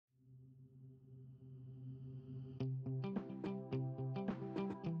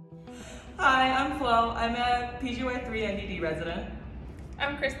Hi, I'm Flo. I'm a PGY3 NDD resident.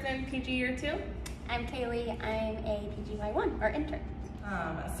 I'm Kristen, PG Year 2. I'm Kaylee. I'm a PGY1 or intern.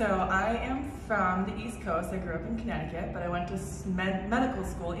 So I am from the East Coast. I grew up in Connecticut, but I went to medical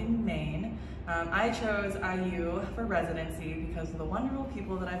school in Maine. I chose IU for residency because of the wonderful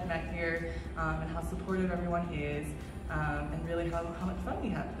people that I've met here and how supportive everyone is and really how much fun we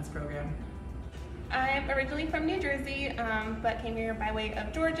have at this program. I'm originally from New Jersey, but came here by way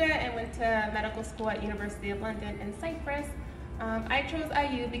of Georgia and went to medical school at University of London in Cyprus. I chose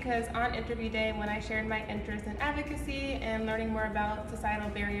IU because on interview day, when I shared my interest in advocacy and learning more about societal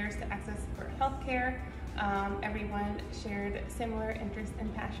barriers to access for healthcare, everyone shared similar interests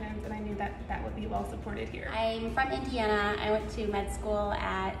and passions, and I knew that that would be well supported here. I'm from Indiana. I went to med school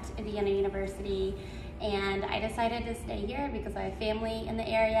at Indiana University, and I decided to stay here because I have family in the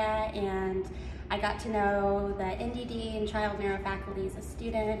area, and I got to know the NDD and child neuro faculty as a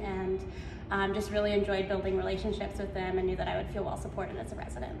student, and just really enjoyed building relationships with them and knew that I would feel well supported as a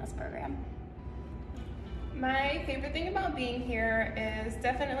resident in this program. My favorite thing about being here is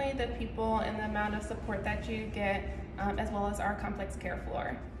definitely the people and the amount of support that you get, as well as our complex care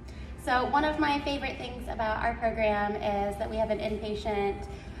floor. So one of my favorite things about our program is that we have an inpatient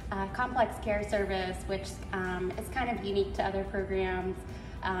complex care service, which is kind of unique to other programs.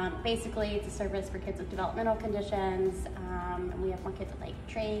 Basically, it's a service for kids with developmental conditions, and we have more kids with like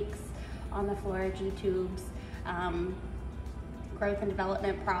trachs on the floor, G-tubes, growth and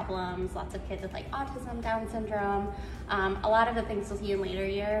development problems, lots of kids with like autism, Down syndrome. A lot of the things you'll see in later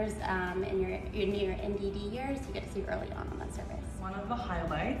years, in your NDD years, you get to see early on that service. One of the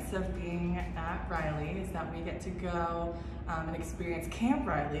highlights of being at Riley is that we get to go and experience Camp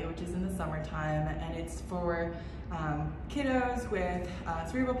Riley, which is in the summertime, and it's for kiddos with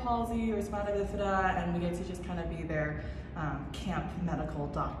cerebral palsy or spina bifida, and we get to just kind of be their camp medical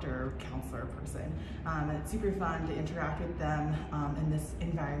doctor, counselor person. And it's super fun to interact with them in this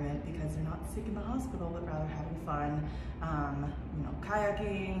environment because they're not sick in the hospital, but rather having fun, you know,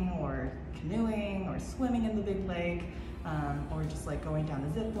 kayaking or canoeing or swimming in the big lake, or just like going down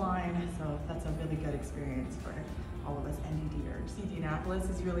the zip line. So that's a really good experience for all of us NDDers. Indianapolis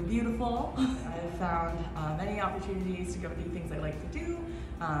is really beautiful. I've found many opportunities to go do things I like to do.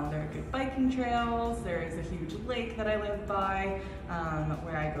 There are good biking trails. There is a huge lake that I live by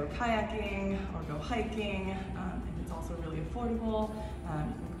where I go kayaking or go hiking, and it's also really affordable.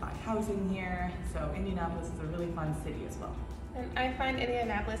 You can buy housing here, so Indianapolis is a really fun city as well. And I find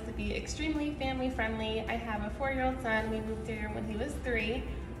Indianapolis to be extremely family friendly. I have a 4-year-old son. We moved here when he was 3.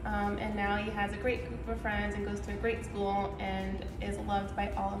 And now he has a great group of friends and goes to a great school and is loved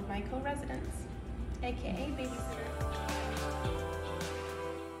by all of my co-residents, aka babysitter.